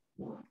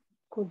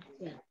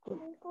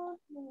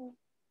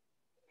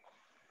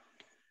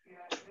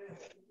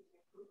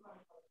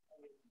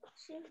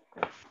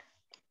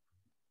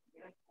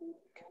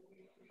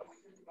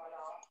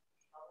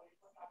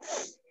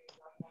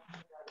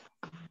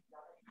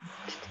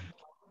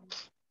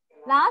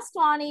 Last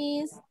one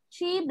is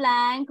she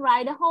blank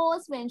ride a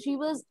horse when she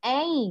was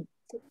 8.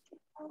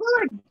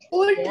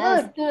 Good.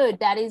 Yes, good.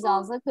 That is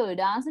also good.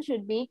 Answer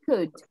should be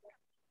could.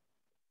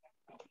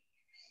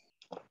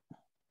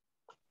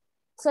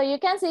 So you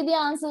can see the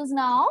answers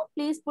now.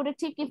 Please put a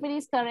tick if it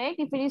is correct.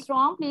 If it is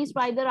wrong, please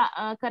write the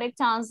correct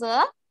answer.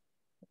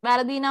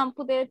 වැරදි නම්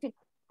පුතේ tick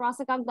cross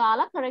එකක්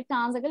දාලා correct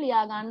answer එක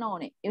ලියා ගන්න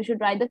ඕනේ. You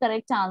should write the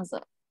correct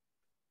answer.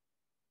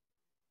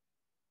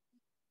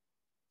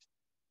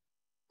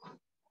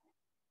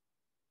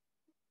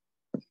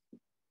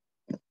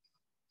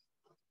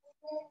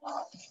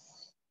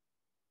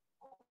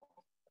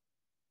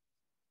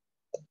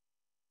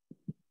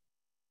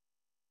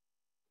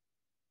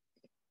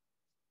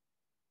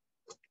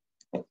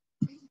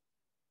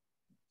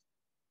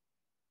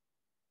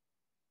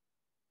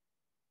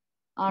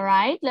 All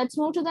right, let's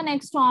move to the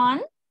next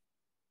one.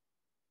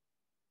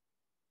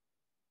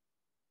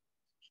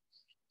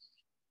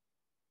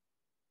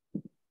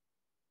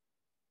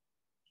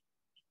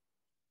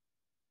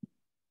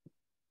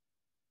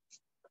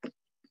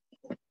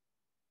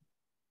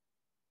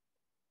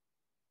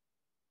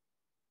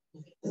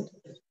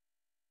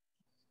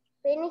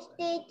 Finish,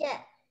 teacher.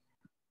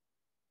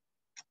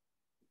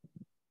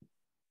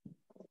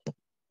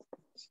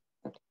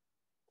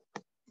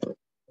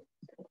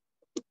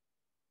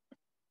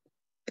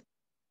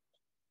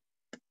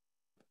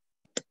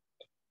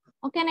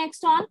 Okay,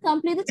 next one.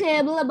 Complete the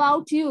table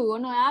about you.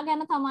 ඔයා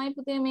ගැන තමයි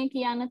පුතේ මේ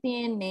කියන්න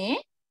තියෙන්නේ.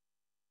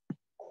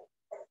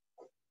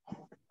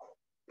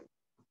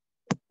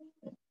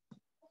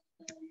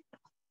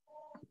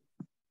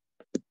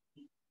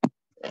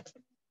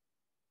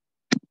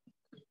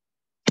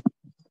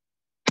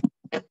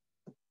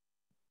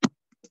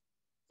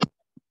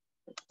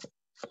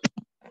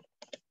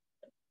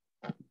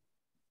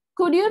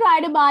 Could you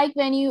ride a bike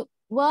when you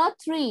were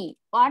 3?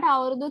 ඔයාට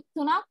අවුරුදු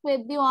 3ක්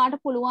වෙද්දී ඔයාට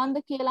පුළුවන්ද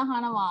කියලා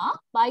අහනවා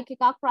බයික්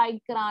එකක් රයිඩ්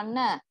කරන්න.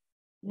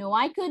 No,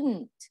 I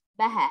couldn't.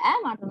 බැහැ.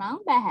 මට නම්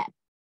බැහැ.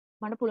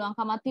 මට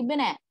පුළුවන්කමක් තිබ්බේ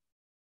නැහැ.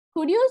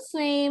 Could you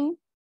swim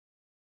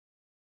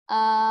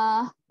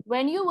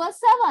when you were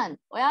 7?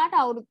 ඔයාට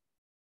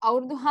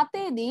අවුරුදු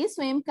 7ේදී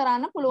swim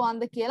කරන්න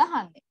පුළුවන්ද කියලා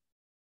අහන්නේ.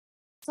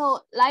 So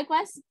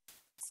likewise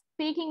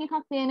speaking එකක්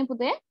තියෙන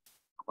පුතේ.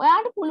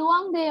 ඔයාට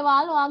පුළුවන්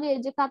දේවල් ඔයාගේ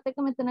එජ් එකත් එක්ක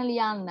මෙතන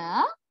ලියන්න.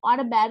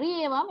 ඔයාට බැරි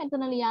ඒවා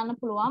මෙතන ලියන්න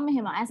පුළුවන්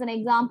මෙහෙම. As an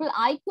example,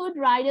 I could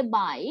ride a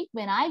bike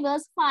when I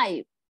was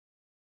 5.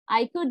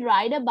 I could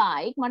ride a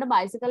bike. මට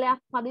බයිසිකල්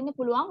එකක් පදින්න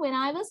පුළුවන් when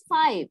I was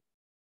 5.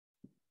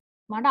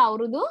 මට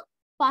අවුරුදු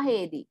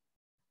 5ේදී.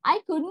 I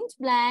couldn't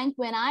blank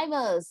when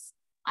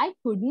I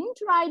couldn't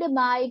ride a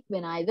bike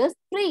when I was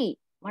 3.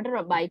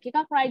 මට bike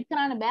එකක් ride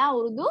කරන්න බෑ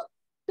අවුරුදු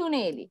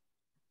 3ේදී.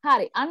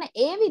 හරි. අන්න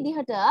ඒ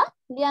විදිහට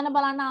ලියන්න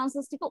බලන්න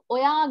answers ටික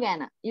ඔයා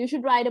ගැන. You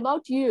should write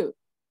about you.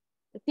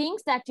 The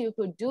things that you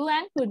could do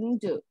and couldn't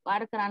do.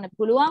 ඔයාට කරන්න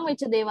පුළුවන්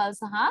වෙච්ච දේවල්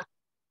සහ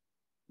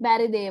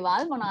බැරි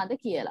දේවල් මොනවාද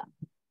කියලා.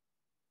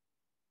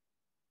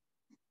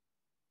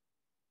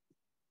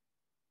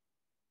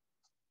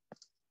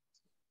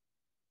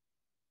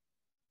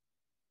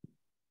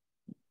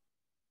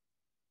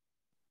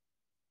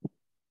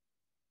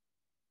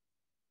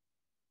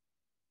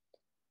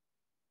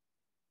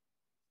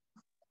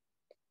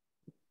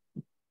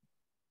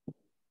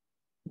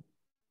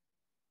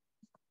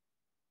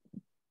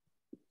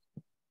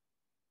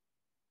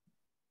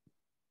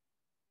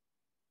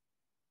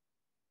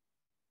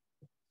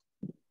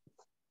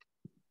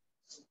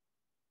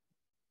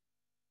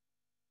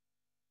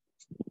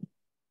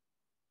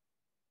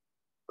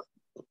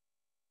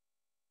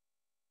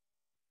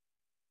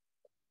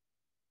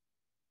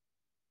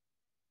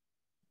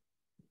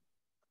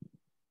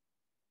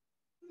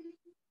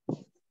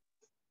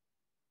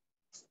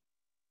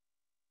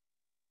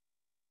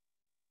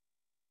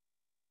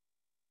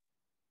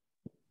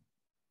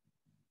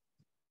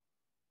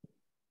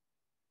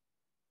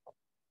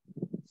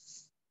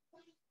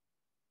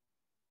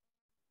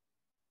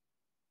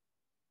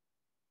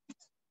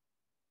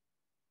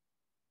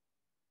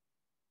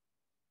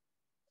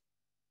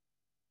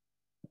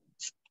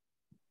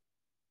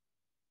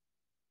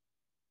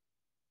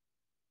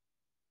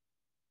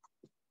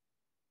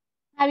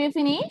 Have you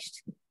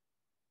finished?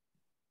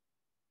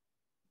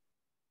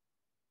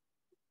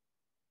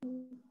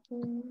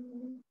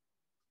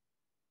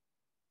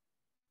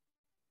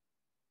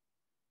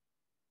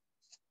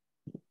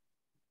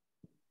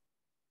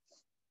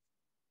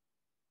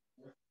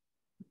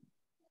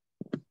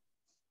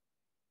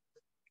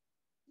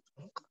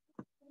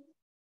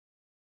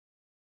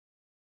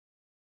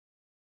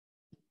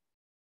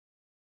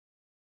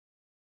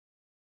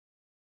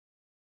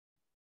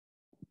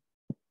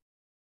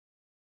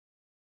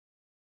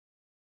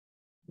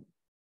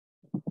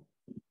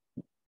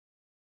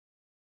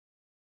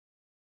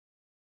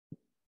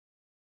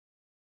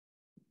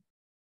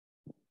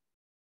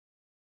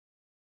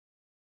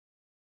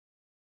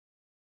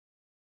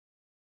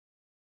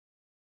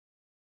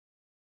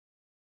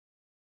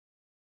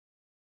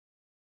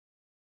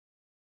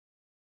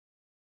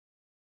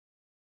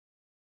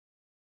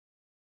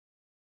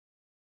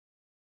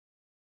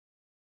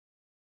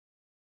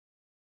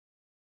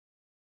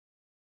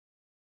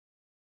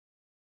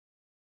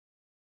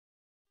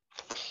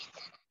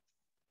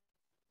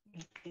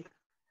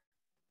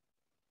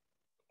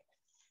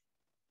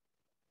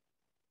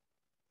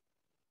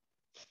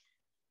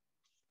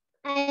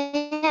 I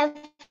have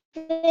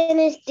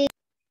finished it.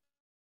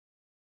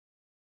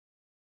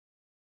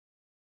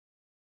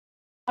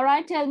 All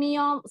right, tell me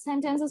your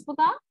sentences,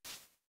 Puta.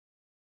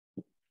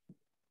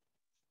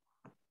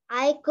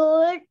 I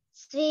could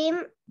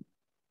swim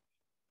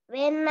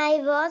when I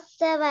was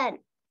 7.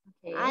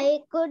 Okay. I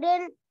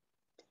couldn't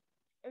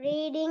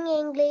reading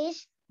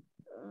English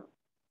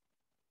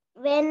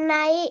when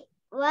I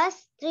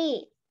was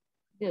 3.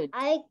 Good.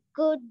 I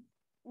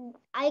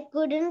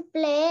couldn't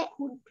play.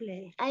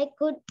 I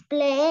could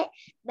play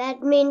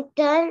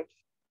badminton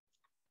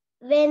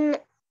when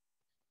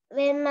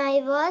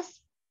I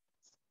was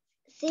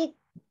 6.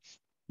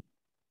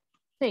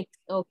 6.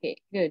 Okay,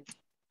 good.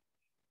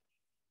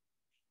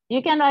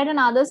 You can write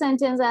another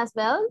sentence as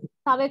well.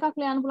 තව එකක්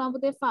ලියන්න පුළුවන්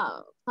පුතේ.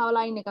 තව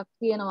line එකක්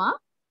තියෙනවා.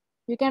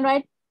 You can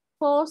write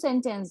 4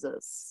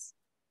 sentences.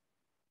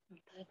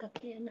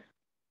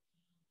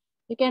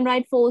 You can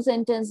write 4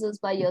 sentences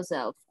by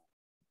yourself.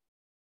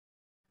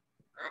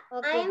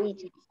 Okay,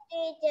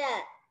 teacher.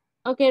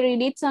 Okay,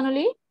 read it,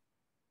 Sonali.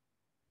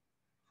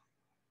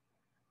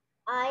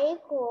 I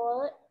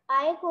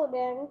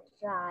couldn't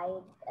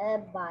ride a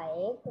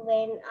bike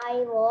when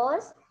I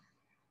was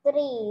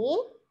 3.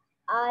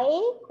 I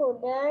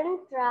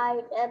couldn't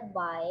ride a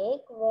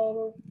bike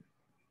when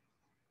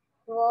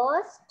I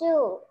was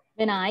 2.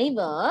 When I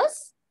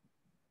was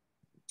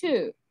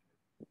 2.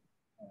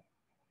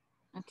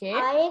 Okay.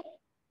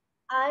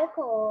 I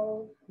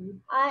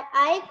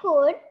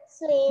could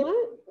swim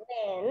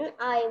when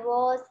I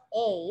was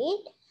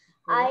 8.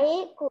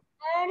 I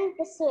couldn't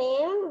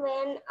swim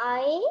when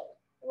I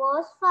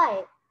was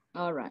 5.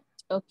 All right.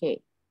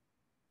 Okay.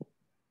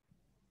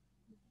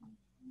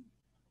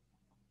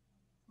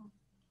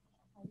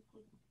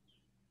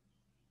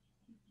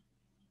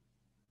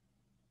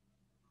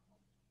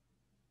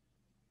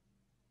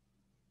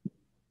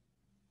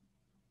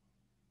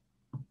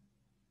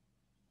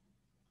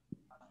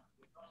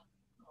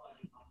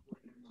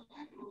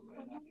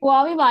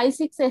 Huawei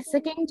Y6S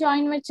එකෙන්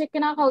join වෙච්ච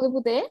එකනා කවුද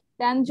පුතේ?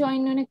 දැන්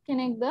join වෙන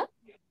කෙනෙක්ද?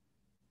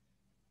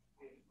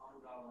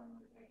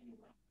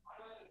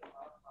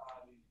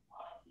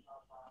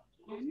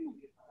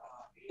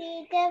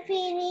 Teacher,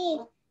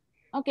 finish.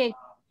 Okay,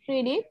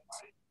 read it.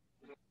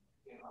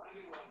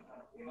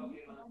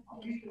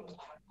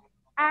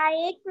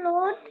 I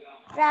could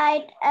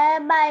ride a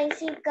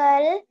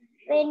bicycle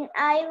when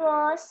I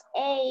was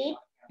 8.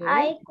 Good.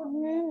 I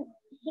couldn't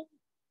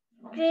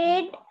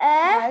read a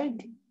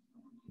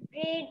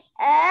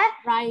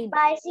Ride.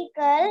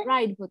 bicycle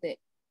Ride පුතේ.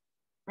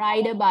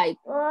 Ride a bike.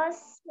 was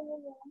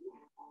 7.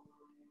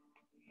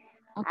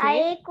 Okay.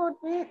 I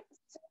couldn't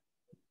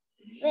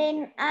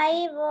when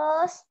I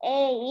was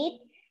 8.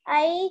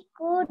 I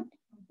could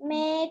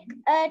make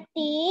a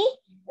tea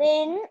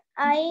when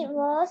I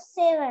was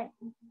 7.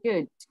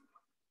 Good.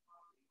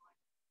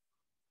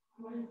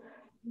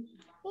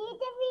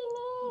 Teacher,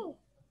 finish.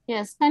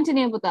 Yes,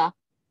 continue puta.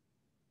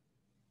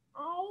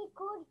 I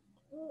could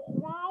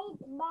ride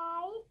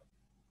bike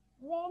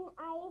when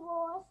I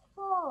was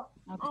 4.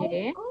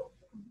 Okay. I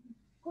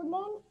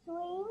couldn't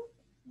swim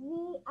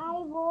when I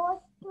was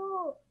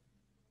 2.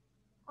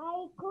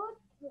 I could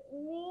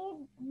read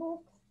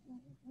books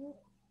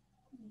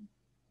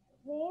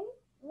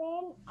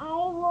when I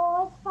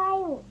was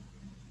 5.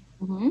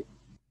 Mm-hmm.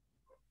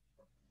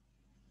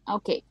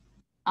 Okay.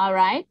 All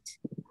right.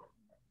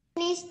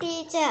 Please,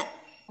 teacher.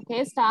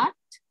 Okay, start.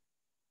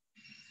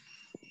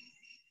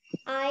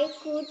 I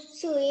could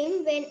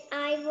swim when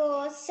I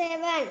was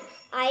 7.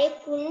 I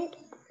couldn't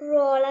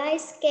roller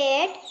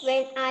skate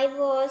when I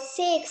was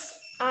 6.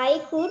 I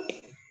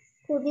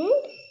couldn't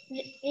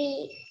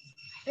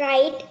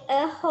ride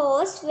a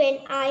horse when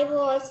I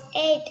was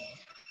 8.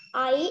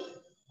 I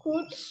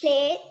could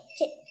play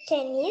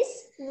tennis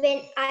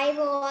when I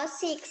was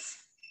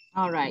 6.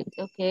 All right.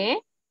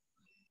 Okay.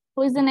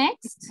 Who is the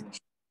next?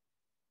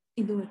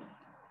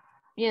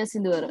 Yes,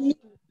 Indura.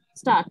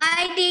 Start.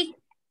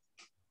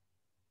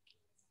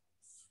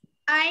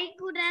 I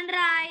couldn't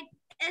ride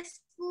a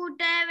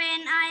scooter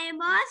when I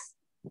was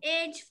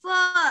age 4.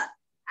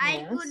 I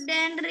Yes.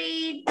 couldn't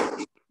read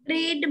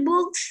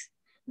books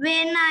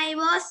when I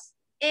was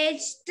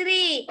age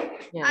 3.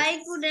 Yes.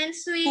 I couldn't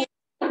swim.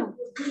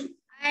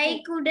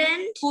 I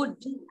couldn't Could.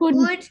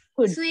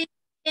 swim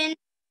when I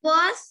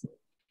was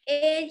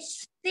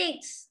age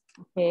 6.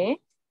 Okay.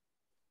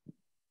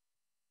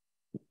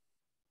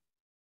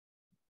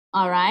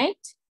 All right.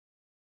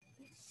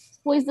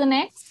 Who is the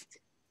next?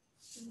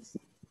 Finish,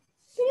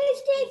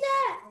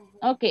 teacher.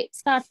 Okay,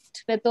 start,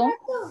 Beto.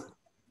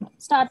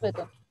 Start,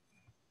 Beto.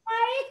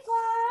 I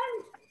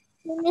can't.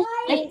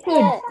 I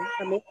could.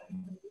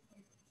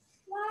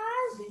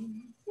 Was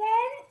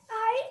when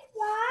I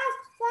was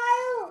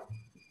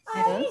 5.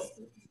 Yes.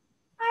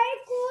 I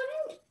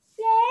couldn't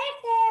play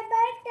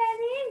table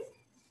tennis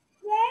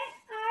when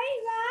I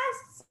was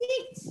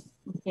 6.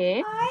 Okay.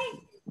 I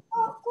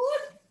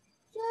could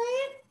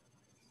swim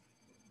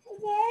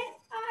when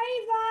I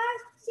was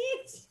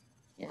 6.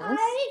 Yes. I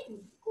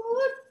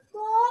could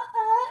go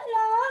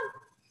alone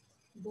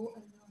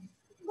when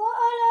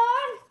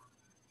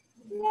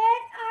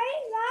I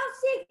was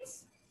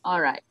 6.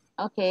 All right.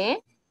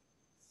 Okay.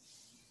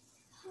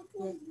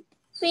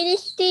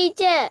 Finish,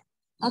 teacher.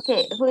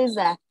 Okay. Who is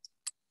that?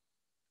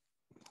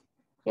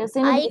 Yes,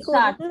 start.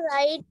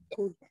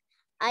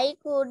 I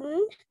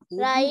couldn't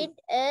ride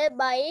a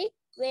bike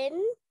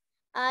when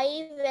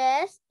I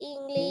was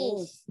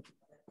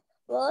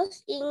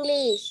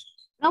English.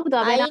 නොපුතා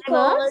when I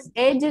was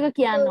age එක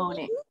කියන්න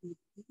ඕනේ.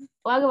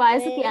 ඔයාගේ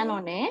වයස කියන්න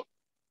ඕනේ.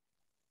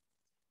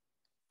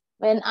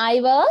 When I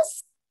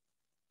was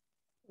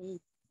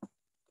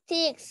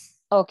 6.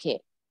 okay.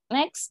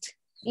 Next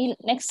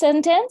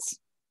sentence.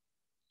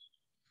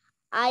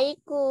 I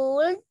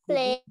could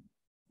play